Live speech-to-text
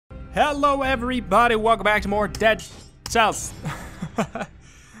Hello everybody, welcome back to more Dead Cells.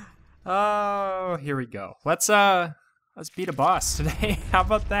 Oh, here we go. Let's beat a boss today. How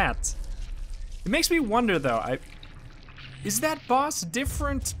about that? It makes me wonder though, is that boss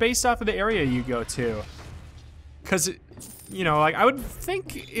different based off of the area you go to? Cause, you know, like I would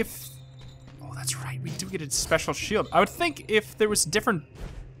think if, oh that's right, we do get a special shield. I would think if there was different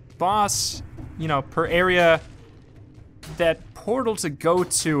boss, you know, per area, that portal to go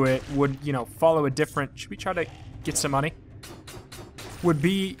to it would, you know, follow a different, should we try to get some money? Would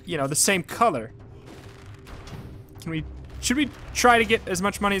be, you know, the same color. Should we try to get as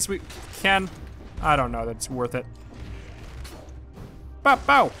much money as we can? I don't know, that's worth it. Bow,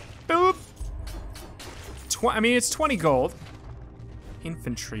 bow, boop. I mean, it's 20 gold.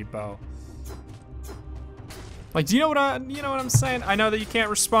 Infantry bow. Like, do you know what I'm saying? I know that you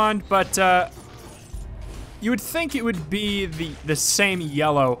can't respond, but you would think it would be the same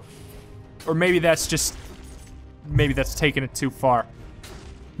yellow, or maybe that's taking it too far.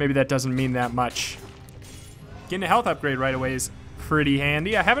 Maybe that doesn't mean that much. Getting a health upgrade right away is pretty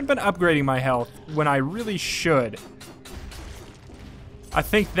handy. I haven't been upgrading my health when I really should. I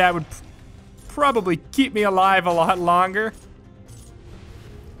think that would probably keep me alive a lot longer.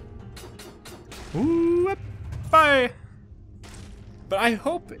 Ooh, bye. But I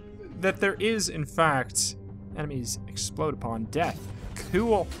hope that there is, in fact, enemies explode upon death.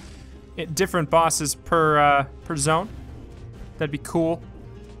 Cool. Different bosses per zone. That'd be cool.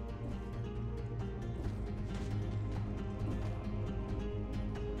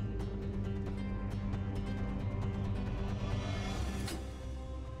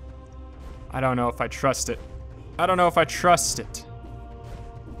 I don't know if I trust it. I don't know if I trust it.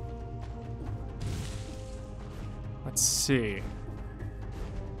 Let's see.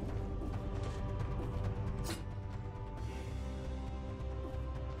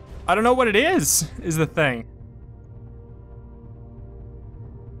 I don't know what it is the thing.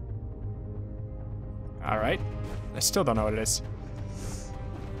 All right. I still don't know what it is.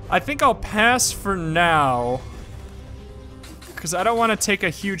 I think I'll pass for now, because I don't want to take a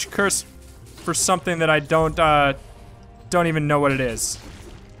huge curse for something that I don't even know what it is.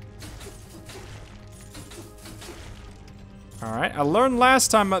 All right, I learned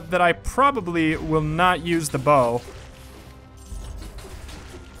last time that I probably will not use the bow,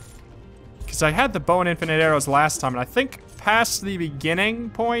 because I had the bow and infinite arrows last time, and I think past the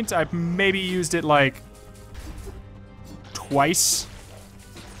beginning point, I maybe used it like twice.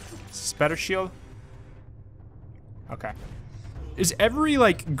 Is this better shield? Okay. Is every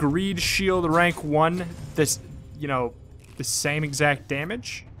like greed shield rank 1 this, you know, the same exact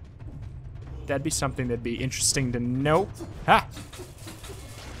damage? That'd be something that'd be interesting to know. Ha!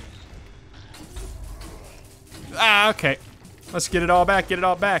 Ah, okay. Let's get it all back, get it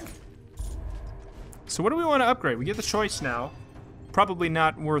all back. So what do we want to upgrade? We get the choice now. Probably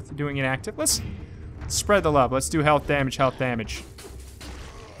not worth doing it active. Let's spread the love. Let's do health damage, health damage.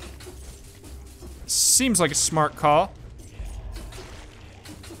 Seems like a smart call.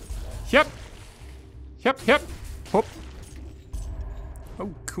 Yep. Yep, yep. Whoop.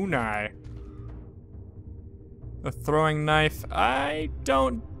 Oh, kunai. A throwing knife. I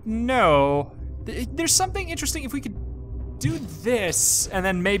don't know. There's something interesting if we could do this, and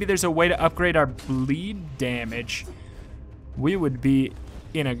then maybe there's a way to upgrade our bleed damage. We would be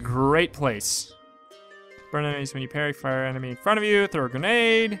in a great place. Burn enemies when you parry, fire enemy in front of you, throw a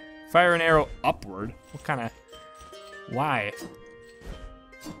grenade, fire an arrow upward. What kind of, why?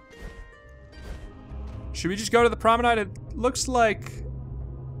 Should we just go to the promenade? It looks like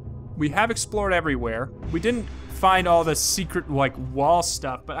we have explored everywhere. We didn't find all the secret like wall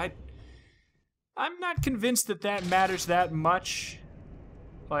stuff, but I'm not convinced that that matters that much.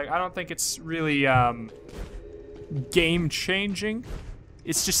 Like, I don't think it's really game changing.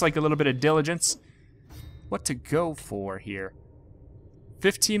 It's just like a little bit of diligence. What to go for here?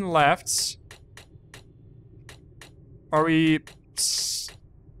 15 lefts. Are we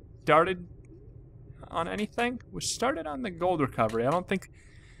started on anything? We started on the gold recovery. I don't think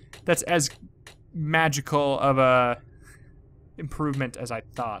that's as magical of a improvement as I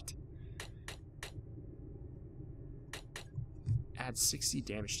thought. Add 60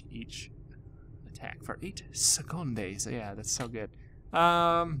 damage to each attack for 8 seconds. Yeah, that's so good.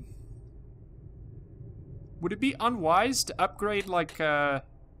 Would it be unwise to upgrade like a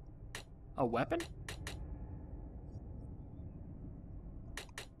weapon?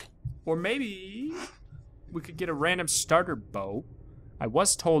 Or maybe we could get a random starter bow. I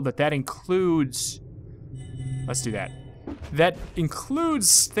was told that that includes, let's do that. That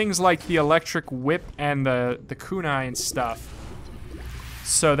includes things like the electric whip and the kunai and stuff.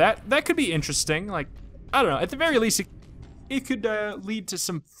 So that could be interesting. Like, I don't know. At the very least, it could lead to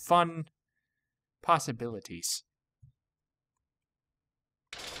some fun possibilities.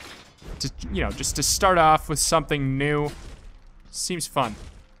 Just to start off with something new. Seems fun.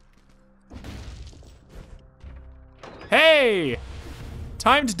 Hey!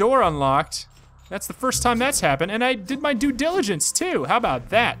 Timed door unlocked. That's the first time that's happened, and I did my due diligence too. How about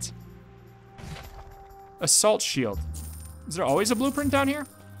that? Assault shield. Is there always a blueprint down here?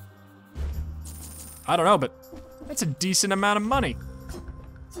 I don't know, but that's a decent amount of money.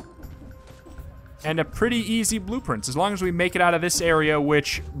 And a pretty easy blueprint, as long as we make it out of this area,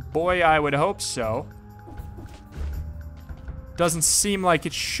 which, boy, I would hope so. Doesn't seem like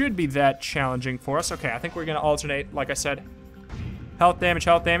it should be that challenging for us. Okay, I think we're gonna alternate, like I said. Health damage,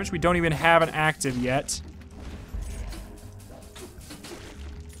 health damage. We don't even have an active yet.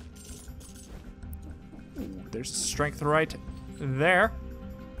 Ooh, there's strength right there.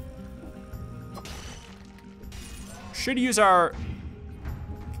 Should use our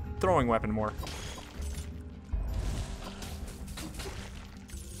throwing weapon more.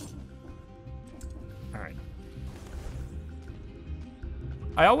 Alright.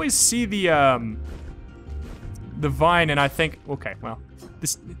 I always see the vine and I think, okay, well,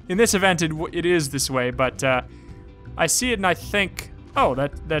 in this event it is this way, but I see it and I think, oh,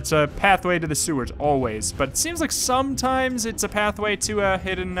 that's a pathway to the sewers, always. But it seems like sometimes it's a pathway to a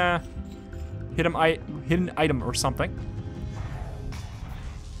hidden item or something.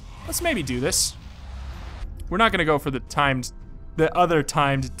 Let's maybe do this. We're not gonna go for the other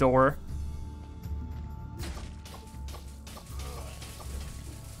timed door.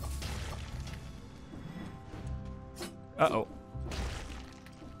 Uh-oh.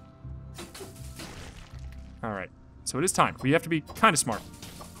 All right, so it is time. We have to be kind of smart.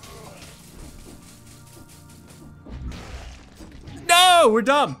 No, we're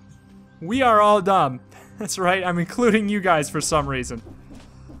dumb. We are all dumb. That's right, I'm including you guys for some reason.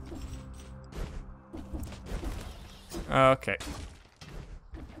 Okay.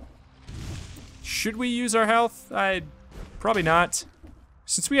 Should we use our health? Probably not.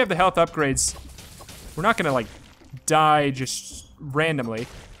 Since we have the health upgrades, we're not gonna, like, die just randomly.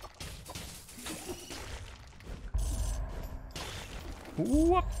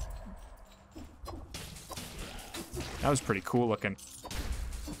 Whoop. That was pretty cool looking.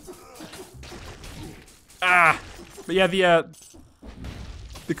 Ah! But yeah, the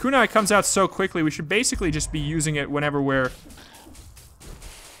kunai comes out so quickly, we should basically just be using it whenever we're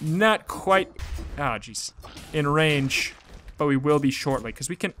not quite, jeez, in range, but we will be shortly, because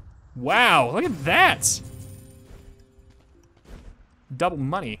we can, wow, look at that! Double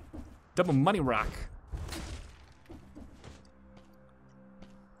money rock.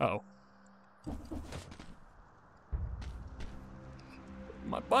 Uh-oh.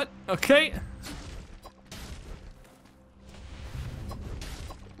 My butt, okay.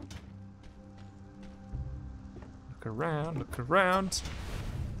 Look around, look around.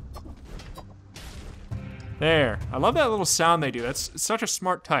 There, I love that little sound they do. That's such a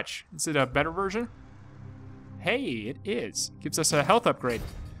smart touch. Is it a better version? Hey, it is. Gives us a health upgrade.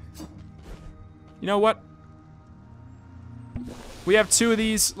 You know what? We have 2 of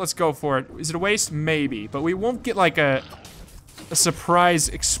these. Let's go for it. Is it a waste? Maybe. But we won't get like a surprise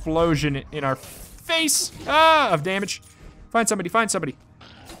explosion in our face of damage. Find somebody, find somebody.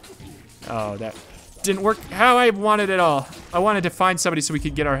 Oh, that didn't work how I wanted it all. I wanted to find somebody so we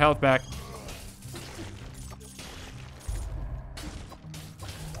could get our health back.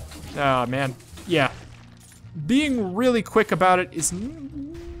 Oh, man. Yeah. Being really quick about it is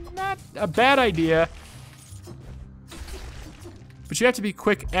not a bad idea. But you have to be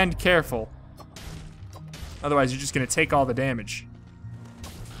quick and careful. Otherwise, you're just gonna take all the damage.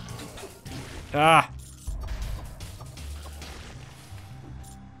 Ah.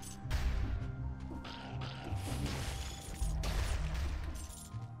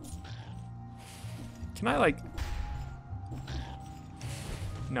 Can I, like...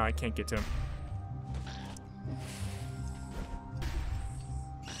 No, I can't get to him.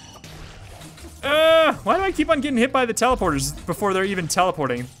 Why do I keep on getting hit by the teleporters before they're even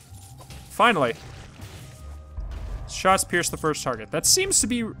teleporting? Finally. Shots pierce the first target. That seems to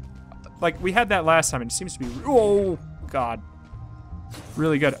be, like, we had that last time, and it seems to be, oh, God.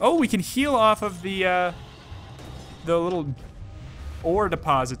 Really good. Oh, we can heal off of the little ore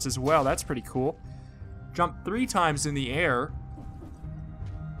deposits as well. That's pretty cool. Jump 3 times in the air.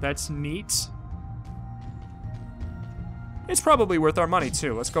 That's neat. It's probably worth our money,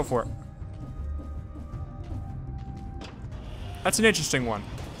 too. Let's go for it. That's an interesting one.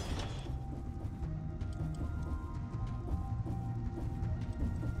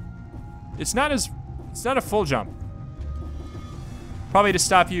 it's not a full jump. Probably to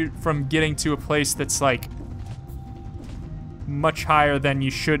stop you from getting to a place that's like much higher than you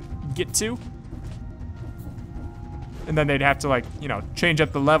should get to. And then they'd have to, like, you know, change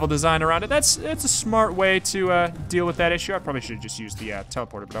up the level design around it. It's a smart way to deal with that issue. I probably should have just used the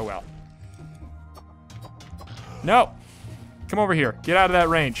teleporter, but oh well. No! Come over here. Get out of that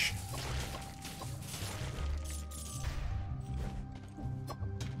range.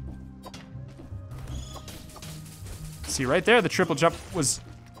 See, right there, the triple jump was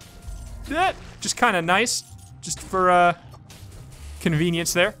just kind of nice. Just for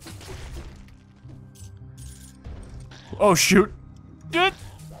convenience there. Oh, shoot. I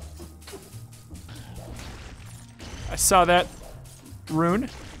saw that rune.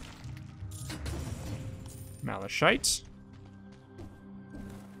 Malachite.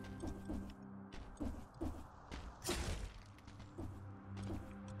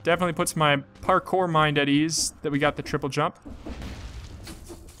 Definitely puts my parkour mind at ease that we got the triple jump.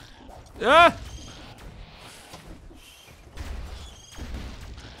 Ah!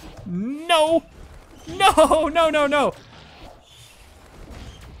 No! No, no, no, no!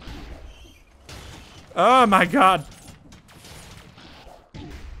 Oh my god.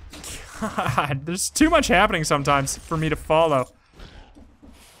 God, there's too much happening sometimes for me to follow.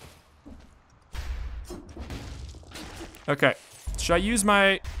 Okay, should I use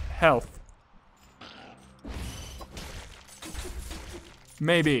my health?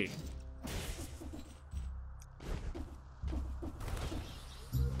 Maybe.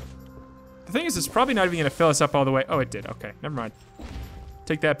 The thing is, it's probably not even gonna fill us up all the way. Oh, it did, okay, never mind.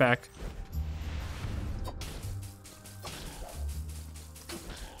 Take that back.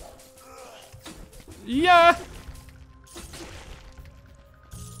 Yeah!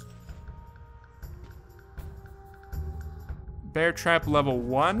 Bear trap level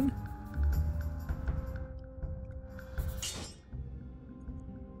 1?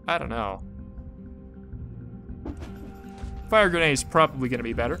 I don't know. Fire grenade is probably gonna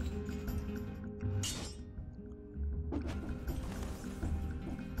be better.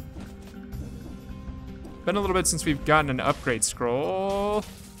 Been a little bit since we've gotten an upgrade scroll.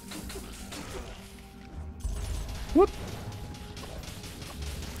 Whoop.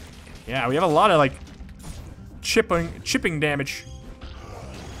 Yeah, we have a lot of like chipping damage.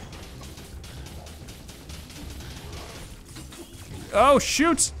 Oh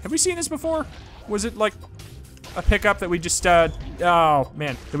shoot! Have we seen this before? Was it like a pickup that we just oh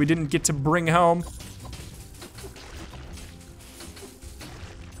man, that we didn't get to bring home?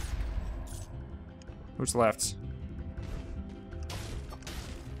 Who's left?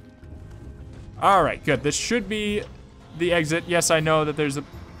 All right, good. This should be the exit. Yes, I know that there's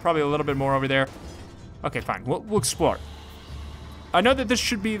probably a little bit more over there. Okay, fine. We'll explore. I know that this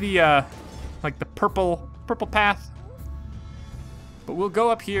should be the like the purple path, but we'll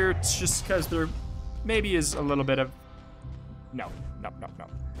go up here just because there maybe is a little bit of no,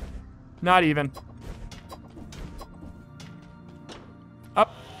 not even.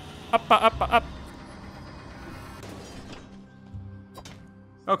 Up.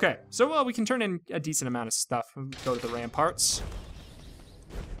 Okay, so we can turn in a decent amount of stuff. We'll go to the ramparts.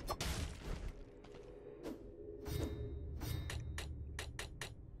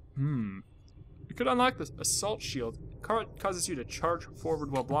 You could unlock the assault shield. Causes you to charge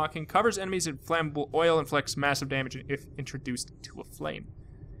forward while blocking. Covers enemies in flammable oil. Inflicts massive damage if introduced to a flame.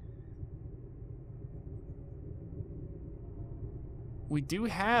 We do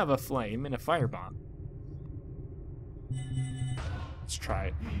have a flame and a firebomb. Let's try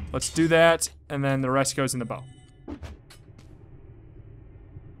it. Let's do that, and then the rest goes in the bow.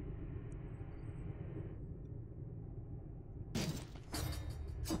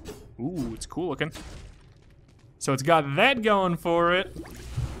 Ooh, it's cool looking. So it's got that going for it.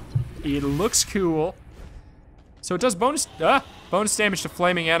 It looks cool. So it does bonus damage to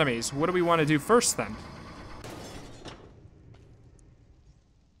flaming enemies. What do we want to do first then?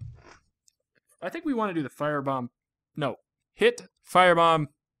 I think we want to do the firebomb. No. Hit, firebomb,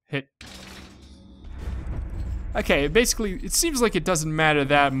 hit. Okay, basically, it seems like it doesn't matter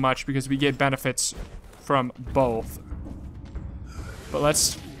that much because we get benefits from both. But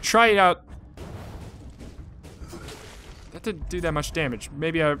let's try it out. That didn't do that much damage.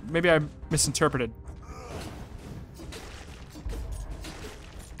 Maybe I misinterpreted.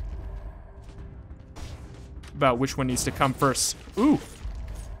 About which one needs to come first. Ooh,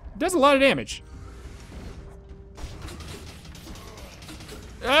 it does a lot of damage.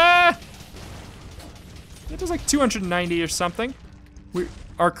 Ah! It does like 290 or something.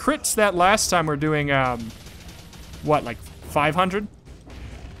 Our crits that last time were doing, what, like 500?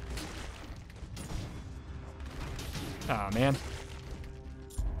 Aw, man.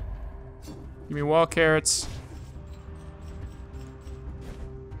 Give me wall carrots.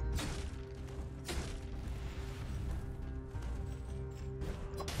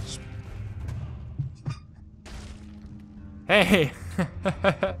 Hey!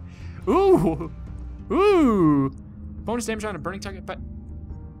 Ooh! Ooh! Bonus damage on a burning target, but...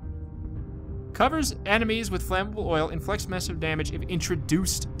 Covers enemies with flammable oil, inflicts massive damage if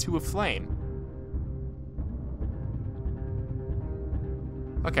introduced to a flame.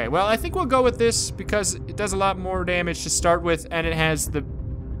 Okay, well, I think we'll go with this because it does a lot more damage to start with, and it has the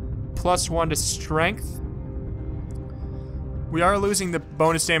 +1 to strength. We are losing the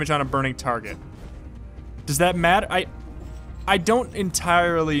bonus damage on a burning target. Does that matter? I don't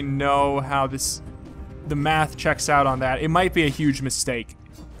entirely know how the math checks out on that. It might be a huge mistake.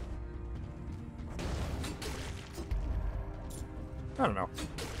 I don't know.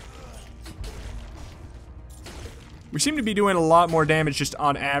 We seem to be doing a lot more damage just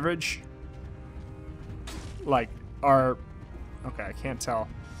on average. Like, our... Okay, I can't tell.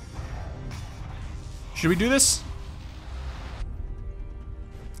 Should we do this?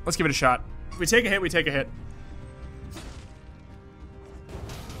 Let's give it a shot. If we take a hit, we take a hit.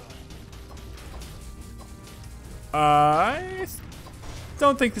 I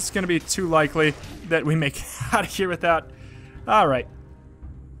don't think this is going to be too likely that we make it out of here without... Alright.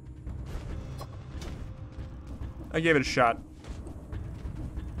 I gave it a shot.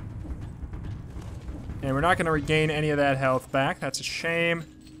 And we're not going to regain any of that health back. That's a shame.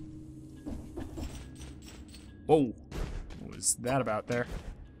 Whoa. What was that about there?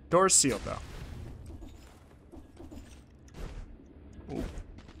 Door's sealed, though.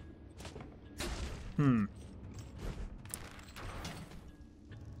 Ooh.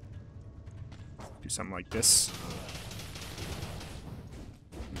 Do something like this.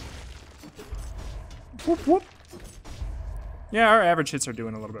 Whoop, whoop. Yeah, our average hits are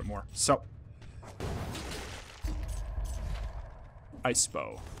doing a little bit more. So. Ice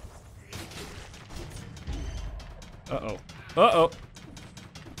bow. Uh-oh. Uh-oh.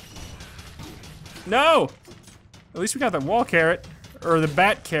 No! At least we got the wall carrot. Or the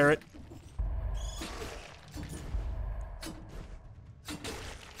bat carrot.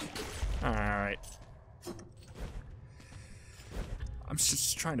 Alright. I'm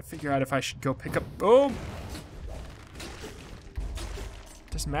just trying to figure out if I should go pick up... Oh!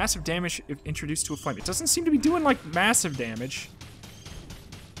 Does massive damage if introduced to a flame. It doesn't seem to be doing, like, massive damage.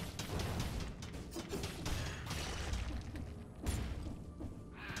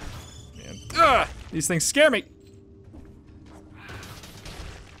 Man. Ugh! These things scare me!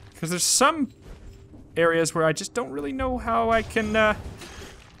 Because there's some areas where I just don't really know how I can,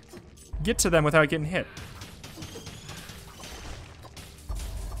 get to them without getting hit.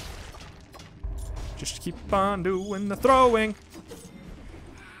 Just keep on doing the throwing.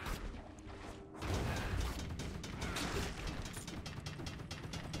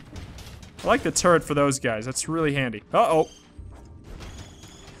 I like the turret for those guys. That's really handy. Uh-oh.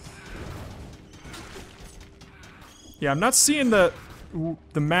 Yeah, I'm not seeing the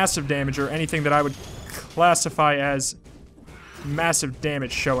massive damage or anything that I would classify as massive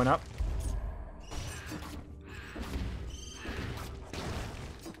damage showing up.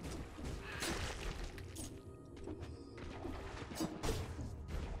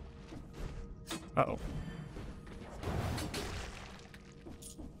 Uh-oh.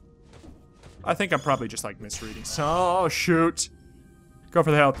 I think I'm probably just like misreading. So, oh, shoot. Go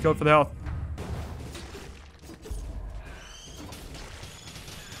for the health, go for the health.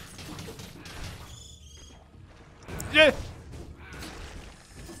 Yeah.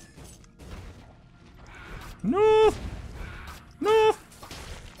 No. No.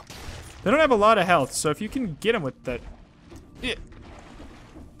 They don't have a lot of health, so if you can get them with the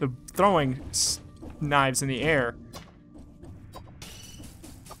throwing knives in the air.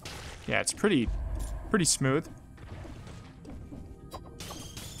 Yeah, it's pretty smooth.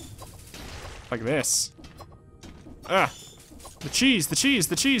 Like this. Ah. The cheese, the cheese,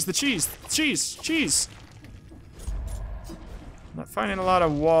 the cheese, the cheese, cheese, cheese. Not finding a lot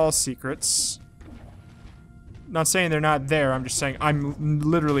of wall secrets. Not saying they're not there, I'm just saying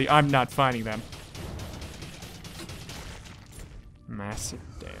I'm not finding them. Massive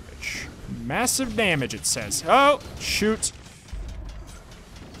damage. Massive damage, it says. Oh, shoot.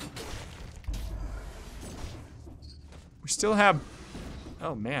 We still have...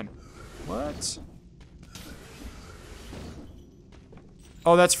 Oh, man. What?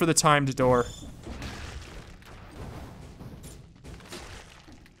 Oh, that's for the timed door.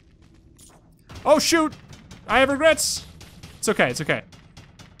 Oh, shoot! I have regrets! It's okay, it's okay.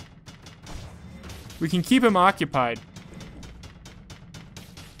 We can keep him occupied.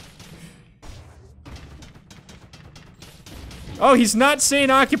 Oh, he's not staying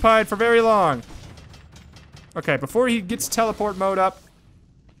occupied for very long. Okay, before he gets teleport mode up,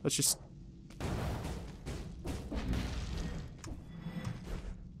 let's just...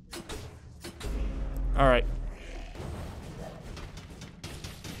 Alright.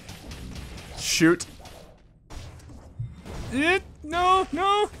 Shoot. No,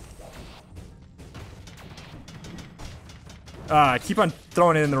 no. I keep on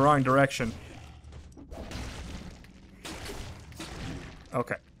throwing it in the wrong direction.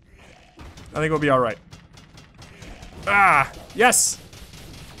 Okay. I think we'll be alright. Ah! Yes!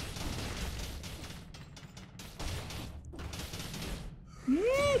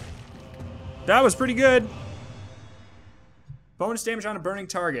 That was pretty good. Bonus damage on a burning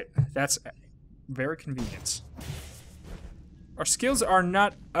target. That's very convenient. Our skills are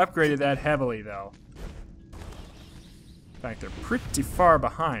not upgraded that heavily, though. In fact, they're pretty far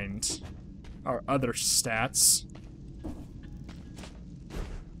behind our other stats.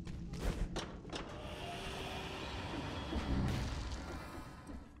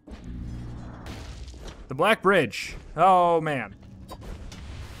 The Black Bridge. Oh, man.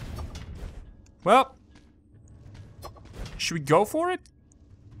 Well, should we go for it?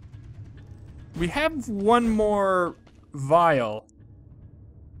 We have one more vial.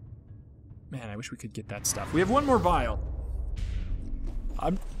 Man, I wish we could get that stuff. We have one more vial.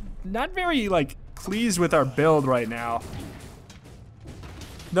 I'm not very, like, pleased with our build right now.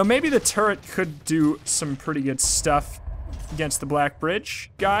 Though maybe the turret could do some pretty good stuff against the Black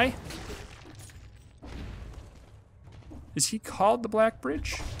Bridge guy. Is he called the Black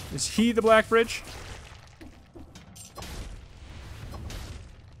Bridge? Is he the Black Bridge?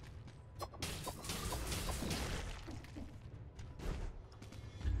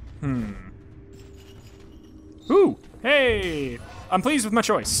 Ooh, hey! I'm pleased with my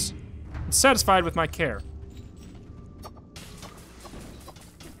choice. I'm satisfied with my care.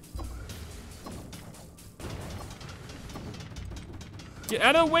 Get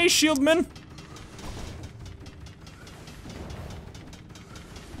out of the way, Shieldman!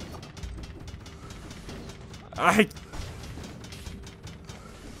 Alright.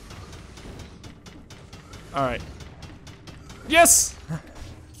 Yes!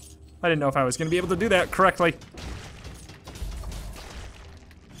 I didn't know if I was gonna be able to do that correctly.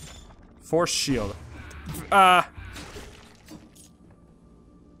 Force shield. I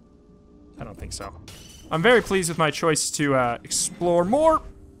don't think so. I'm very pleased with my choice to explore more.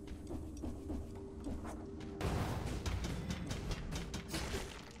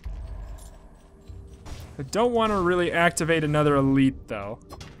 I don't want to really activate another elite, though.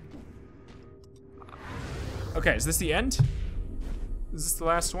 Okay, is this the end? Is this the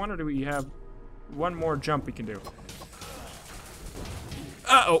last one, or do we have one more jump we can do?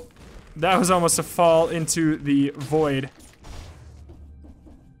 Uh-oh. That was almost a fall into the void.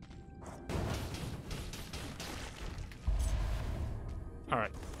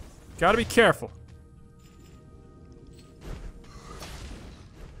 Alright. Gotta be careful.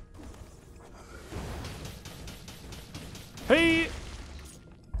 Hey!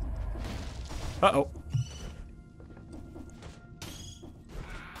 Uh-oh.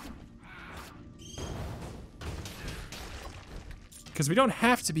 Because we don't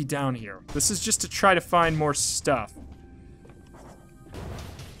have to be down here. This is just to try to find more stuff.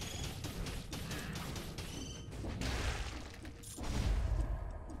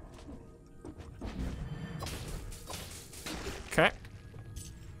 Okay.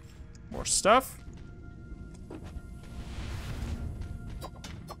 More stuff.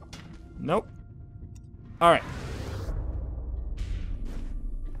 Nope. All right.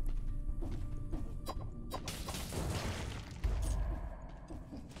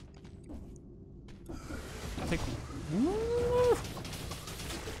 I think. Woo.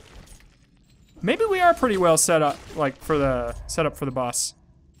 Maybe we are pretty well set up, like for the setup for the boss.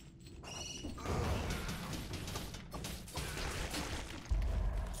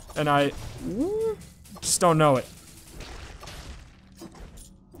 And I just don't know it.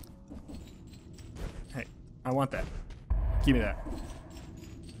 Hey, I want that. Give me that.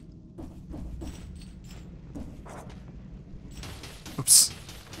 Oops.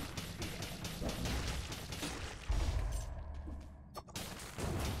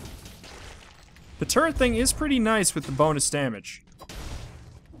 The turret thing is pretty nice with the bonus damage.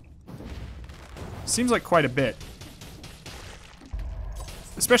 Seems like quite a bit.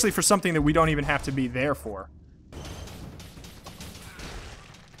 Especially for something that we don't even have to be there for.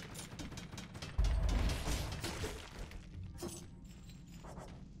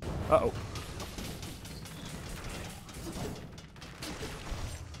 Uh-oh.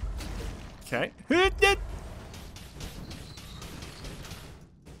 Okay.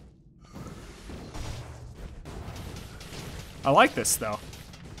 I like this, though.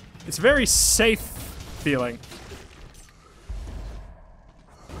 It's very safe feeling.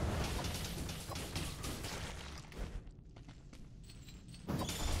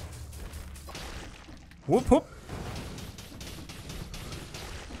 Whoop, whoop.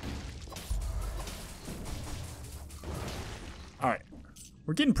 Alright.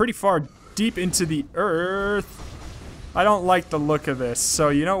 We're getting pretty far deep into the earth. I don't like the look of this, so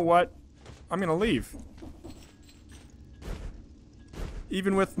you know what? I'm gonna leave.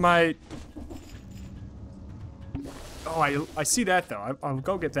 Even with my... Oh, I see that, though. I'll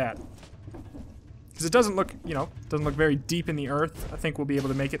go get that. Because it doesn't look, you know, doesn't look very deep in the earth. I think we'll be able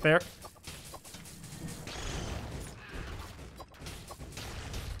to make it there.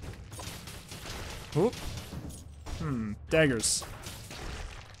 Oop. Daggers.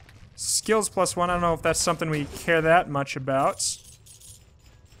 Skills +1. I don't know if that's something we care that much about.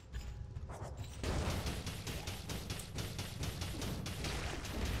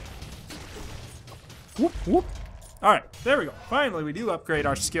 Whoop, whoop. Alright, there we go. Finally, we do upgrade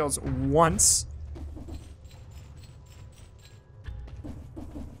our skills once.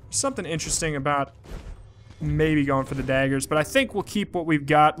 Something interesting about maybe going for the daggers, but I think we'll keep what we've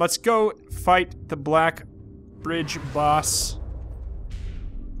got. Let's go fight the Black Bridge boss.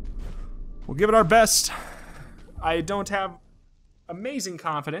 We'll give it our best. I don't have amazing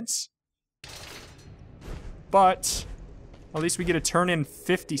confidence, but at least we get to turn in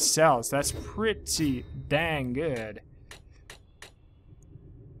 50 cells. That's pretty dang good.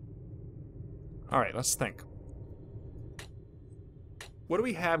 All right, let's think. What do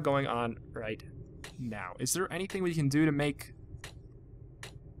we have going on right now? Is there anything we can do to make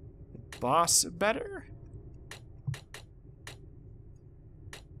the boss better?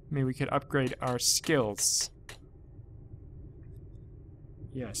 Maybe we could upgrade our skills.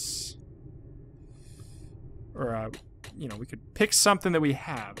 Yes. Or, you know, we could pick something that we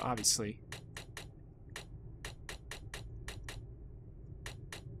have, obviously.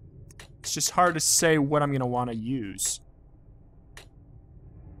 It's just hard to say what I'm going to want to use.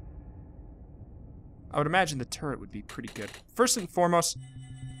 I would imagine the turret would be pretty good. First and foremost,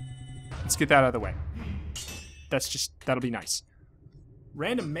 let's get that out of the way. That'll be nice.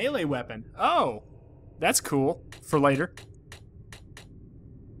 Random melee weapon. Oh, that's cool for later.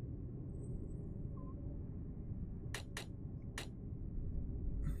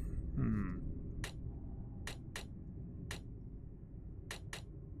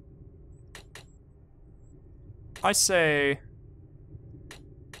 I say...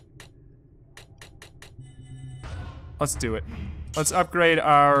 let's do it. Let's upgrade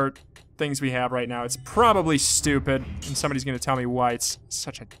our things we have right now. It's probably stupid, and somebody's gonna tell me why it's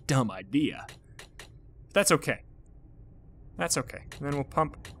such a dumb idea. That's okay. That's okay. And then we'll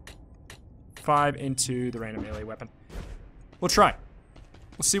pump 5 into the random melee weapon. We'll try.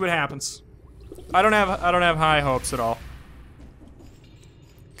 We'll see what happens. I don't have high hopes at all.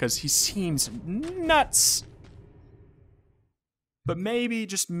 Because he seems nuts. But maybe,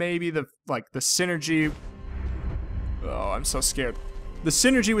 just maybe, the synergy... Oh, I'm so scared. The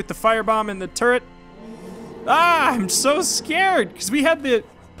synergy with the firebomb and the turret. Ah, I'm so scared, because we had the...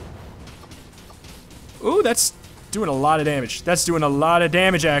 Ooh, that's doing a lot of damage. That's doing a lot of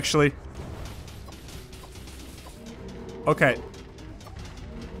damage, actually. Okay.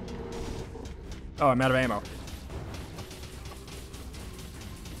 Oh, I'm out of ammo.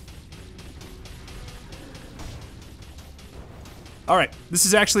 Alright, this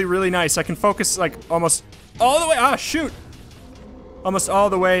is actually really nice. I can focus, like, almost all the way. Ah, shoot! Almost all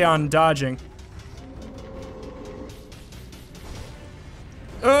the way on dodging.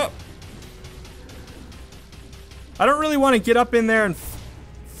 I don't really want to get up in there and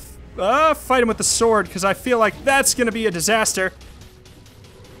fight him with the sword, because I feel like that's going to be a disaster.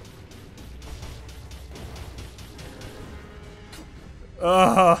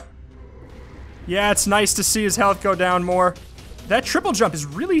 Yeah, it's nice to see his health go down more. That triple jump is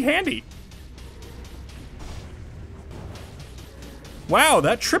really handy. Wow,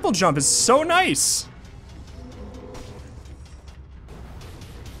 that triple jump is so nice.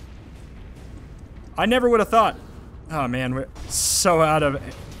 I never would have thought. Oh man, we're so out of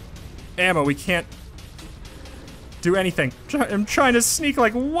ammo, we can't do anything. I'm trying to sneak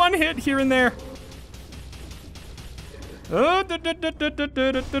like one hit here and there.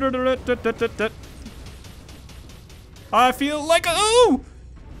 I feel like, ooh!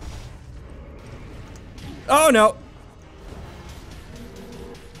 Oh no.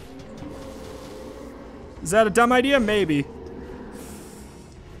 Is that a dumb idea? Maybe.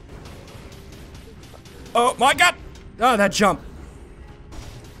 Oh my god! Oh, that jump.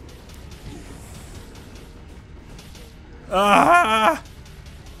 Ah!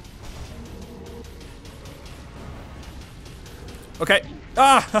 Okay.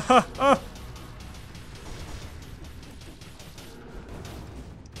 Ah!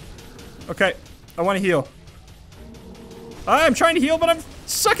 Okay, I want to heal. I'm trying to heal, but I'm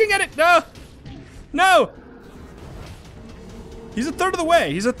sucking at it. No! No! He's a third of the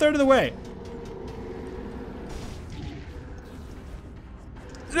way. He's a third of the way.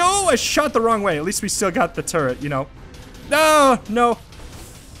 No, I shot the wrong way. At least we still got the turret, you know. No, no.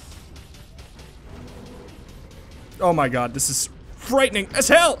 Oh my god, this is frightening as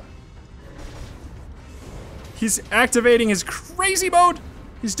hell. He's activating his crazy mode.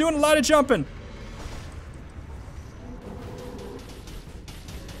 He's doing a lot of jumping.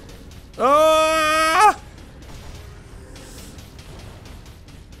 Ah!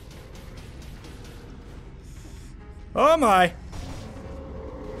 Oh my.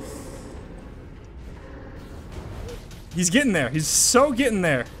 He's getting there. He's so getting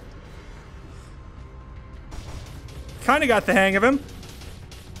there. Kinda got the hang of him.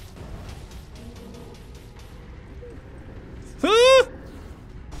 Ah!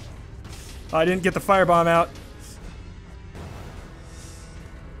 I didn't get the firebomb out.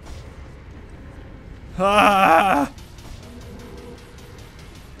 Ah!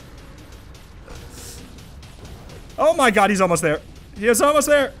 Oh my god, he's almost there. He is almost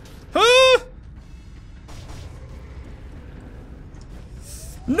there. Ah!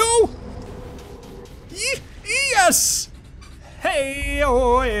 No! Yes! Hey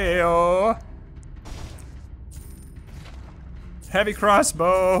oh, hey oh. Heavy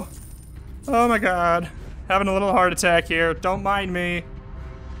crossbow. Oh my god. Having a little heart attack here. Don't mind me.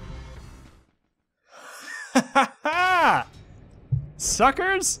 Ha ha ha!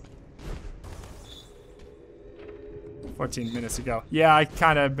 Suckers! 14 minutes ago. Yeah, I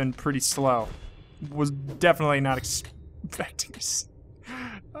kind of have been pretty slow. Was definitely not expecting this.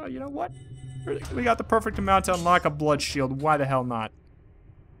 Oh, you know what? We got the perfect amount to unlock a blood shield. Why the hell not?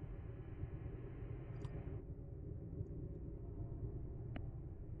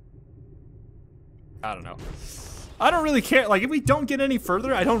 I don't know. I don't really care. Like, if we don't get any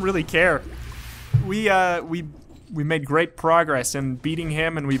further, I don't really care. We made great progress in beating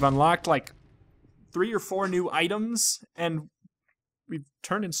him, and we've unlocked like 3 or 4 new items, and we've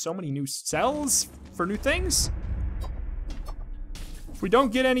turned in so many new cells for new things. If we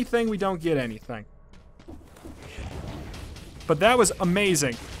don't get anything, we don't get anything. But that was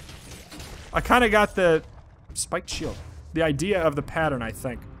amazing. I kind of got the spiked shield. The idea of the pattern, I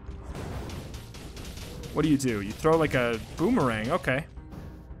think. What do? You throw like a boomerang, okay.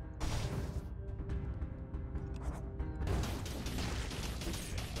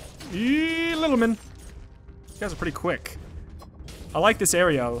 Little man. You guys are pretty quick. I like this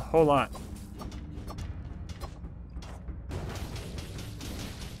area a whole lot.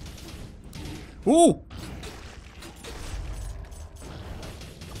 Ooh!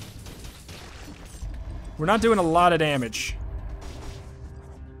 We're not doing a lot of damage.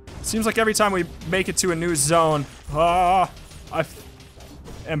 Seems like every time we make it to a new zone, I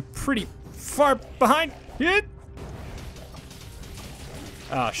am pretty far behind. Hit!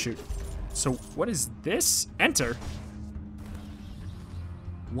 Ah, shoot. So, what is this? Enter?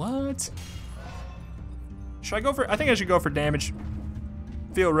 What? Should I go for... I think I should go for damage.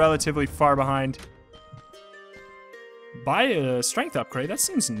 Feel relatively far behind. Buy a strength upgrade. That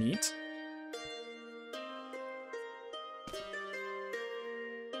seems neat.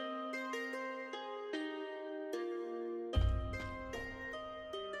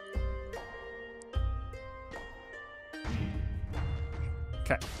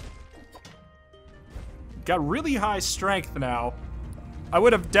 Okay. Got really high strength now. I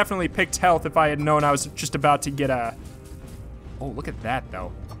would have definitely picked health if I had known I was just about to get a... Oh, look at that,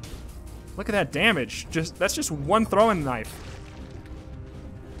 though. Look at that damage. That's just one throwing knife.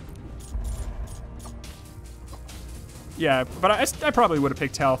 Yeah, but I probably would have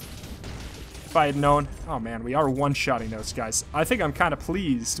picked health if I had known. Oh, man, we are one-shotting those guys. I think I'm kind of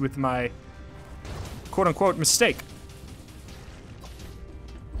pleased with my quote-unquote mistake.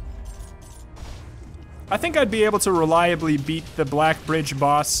 I think I'd be able to reliably beat the Black Bridge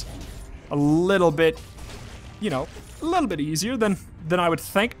boss a little bit, you know, a little bit easier than I would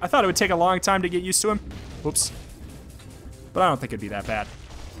think. I thought it would take a long time to get used to him. Whoops. But I don't think it'd be that bad.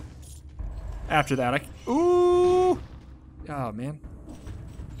 After that, ooh! Oh, man.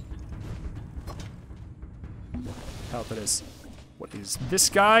 Health it is. What is this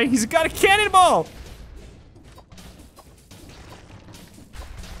guy? He's got a cannonball!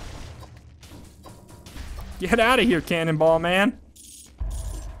 Get out of here, cannonball man.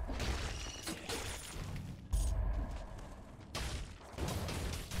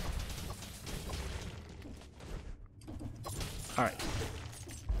 Alright.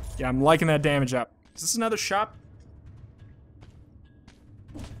 Yeah, I'm liking that damage up. Is this another shop?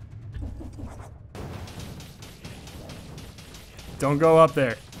 Don't go up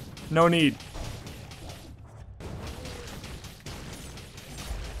there. No need.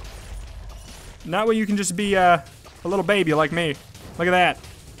 Not when you can just be a little baby like me. Look at that.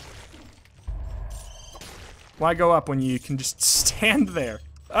 Why go up when you can just stand there?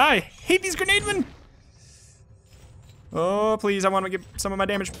 I hate these grenade men. Oh, please, I want to get some of my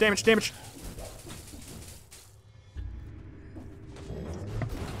damage. Damage.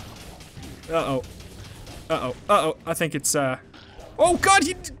 Uh-oh. I think it's, Oh, God,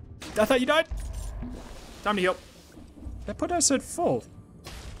 I thought you died. Time to heal. That put us at full.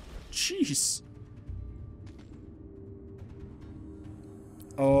 Jeez.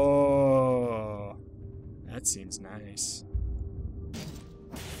 Oh. That seems nice.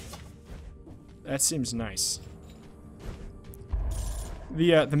 That seems nice.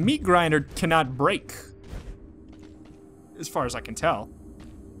 The meat grinder cannot break, as far as I can tell.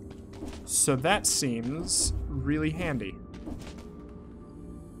 So that seems really handy.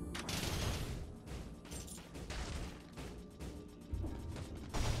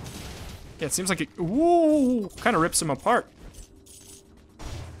 Yeah, it seems like it, ooh, kind of rips them apart.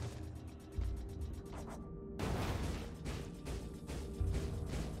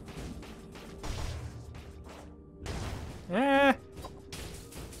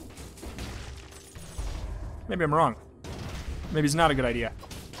 Maybe I'm wrong. Maybe it's not a good idea.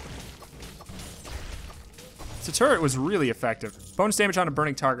 The turret was really effective. Bonus damage on a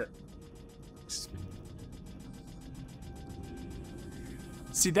burning target.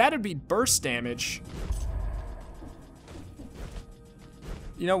 See, that'd be burst damage.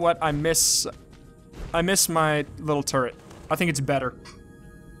 You know what? I miss my little turret. I think it's better.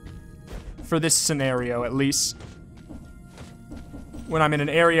 For this scenario, at least. When I'm in an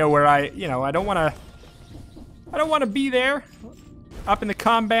area where I don't want to be there. Up in the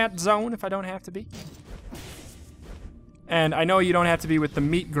combat zone if I don't have to be. And I know you don't have to be with the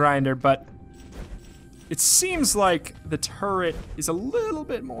meat grinder, but it seems like the turret is a little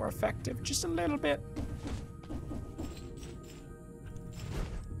bit more effective. Just a little bit.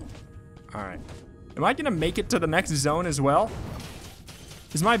 Alright. Am I gonna make it to the next zone as well?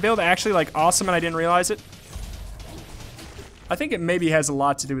 Is my build actually like awesome and I didn't realize it? I think it maybe has a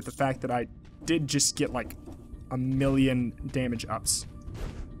lot to do with the fact that I did just get like a million damage ups.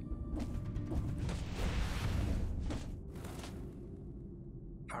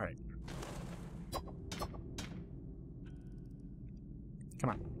 Alright. Come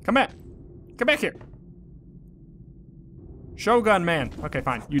on. Come back. Come back here. Shogun man. Okay,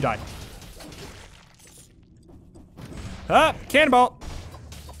 fine. You die. Ah! Cannonball!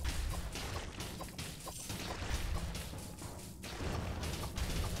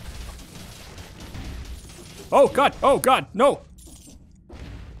 Oh God, no!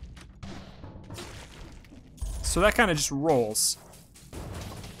 So that kind of just rolls.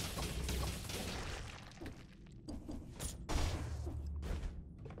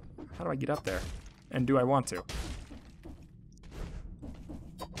 How do I get up there? And do I want to?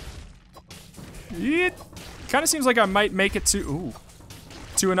 It kind of seems like I might make it to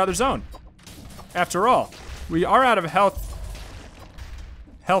another zone. After all, we are out of health.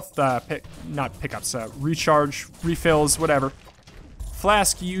 Not pickups, recharge, refills, whatever.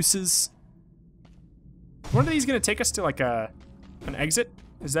 Flask uses. One of these gonna take us to like an exit?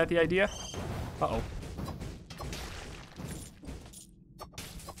 Is that the idea? Uh-oh.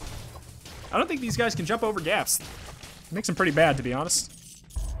 I don't think these guys can jump over gaps. It makes them pretty bad, to be honest.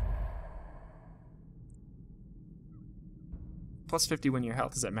 Plus 50 when your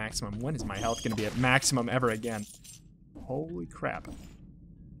health is at maximum. When is my health gonna be at maximum ever again? Holy crap.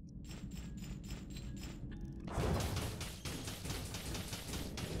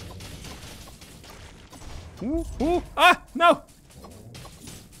 Ooh, ooh, ah, no!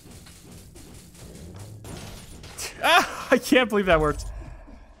 Ah, I can't believe that worked.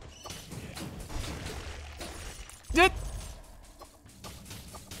 It.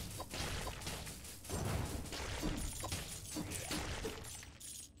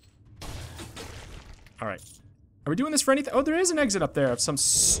 All right. Are we doing this for anything? Oh, there is an exit up there of some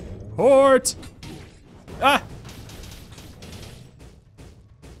sort. Ah!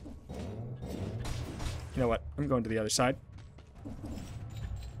 You know what? I'm going to the other side.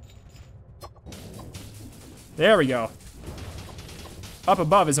 There we go. Up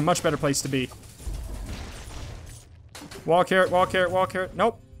above is a much better place to be. Wall carrot, wall carrot, wall carrot.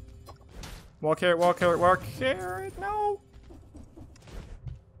 Nope. Wall carrot, wall carrot, wall carrot. No.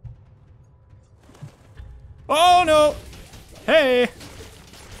 Oh no. Hey!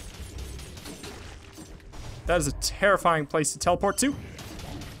 That is a terrifying place to teleport to.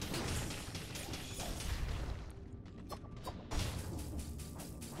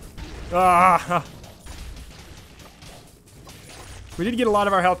 Ah! We did get a lot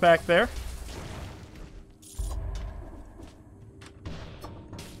of our health back there.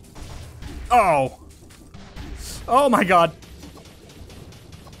 Oh! Oh my god.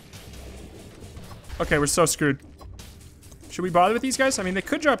 Okay, we're so screwed. Should we bother with these guys? I mean, they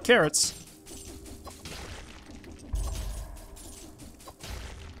could drop carrots.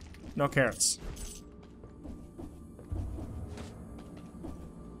 No carrots.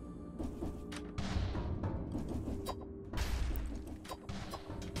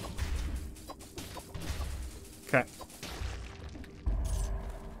 Okay.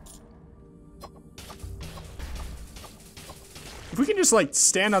 If we can just, like,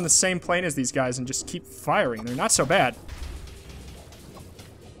 stand on the same plane as these guys and just keep firing, they're not so bad.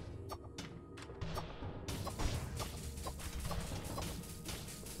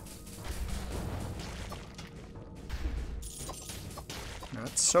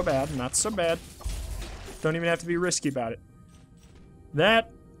 Not so bad, not so bad. Don't even have to be risky about it.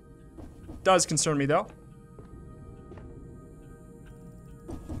 That does concern me, though.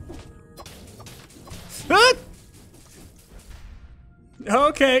 Ah!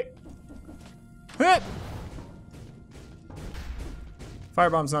 Okay. Ah!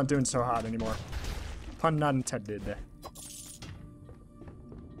 Firebomb's not doing so hot anymore. Pun not intended.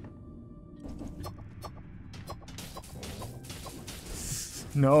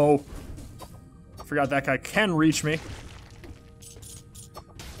 No. Forgot that guy can reach me.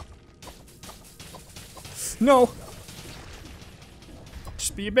 No.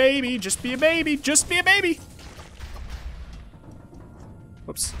 Just be a baby, just be a baby, just be a baby.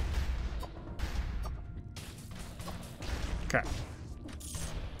 Whoops. Okay.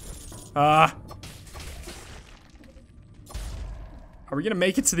 Are we gonna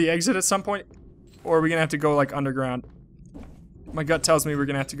make it to the exit at some point? Or are we gonna have to go, like, underground? My gut tells me we're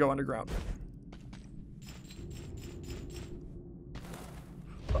gonna have to go underground.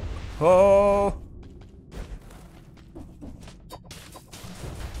 Oh!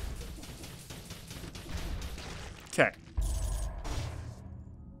 Okay.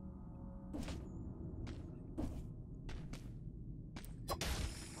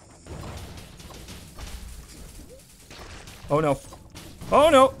 Oh no. Oh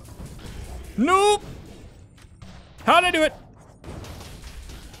no! Nope! How'd I do it?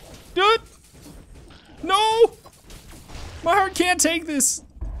 Do it! No! My heart can't take this!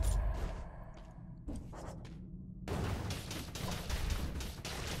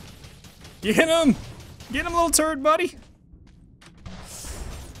 Get him! Get him, little turd, buddy!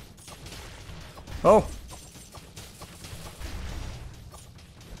 Oh.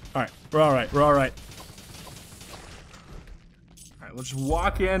 Alright, we're alright, we're alright. Alright, let's just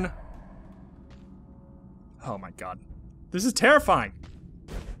walk in. Oh my god. This is terrifying.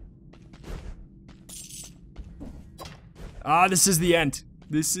 Ah, this is the end.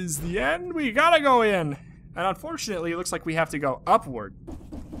 This is the end. We gotta go in. And unfortunately, it looks like we have to go upward.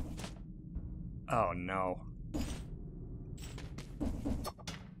 Oh no.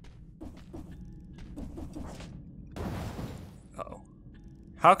 Uh-oh.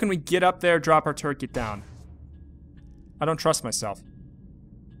 How can we get up there, drop our turret, get down? I don't trust myself.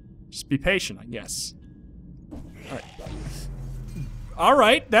 Just be patient, I guess. Alright.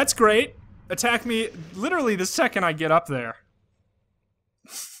 Alright, that's great. Attack me literally the second I get up there.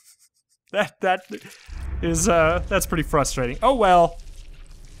 That is, that's pretty frustrating. Oh well.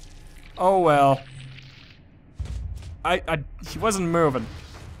 Oh well. He wasn't moving.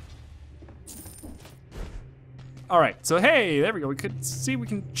 Alright, so hey, there we go. We could see we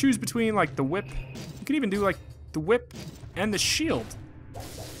can choose between, like, the whip. We could even do, like, the whip and the shield.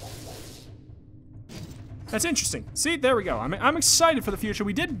 That's interesting. See, there we go. I'm excited for the future.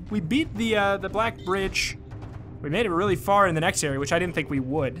 We beat the Black Bridge. We made it really far in the next area, which I didn't think we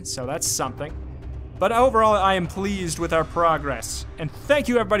would, so that's something. But overall, I am pleased with our progress. And thank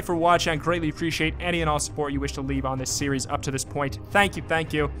you everybody for watching. I greatly appreciate any and all support you wish to leave on this series up to this point. Thank you,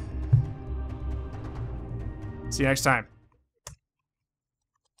 thank you. See you next time.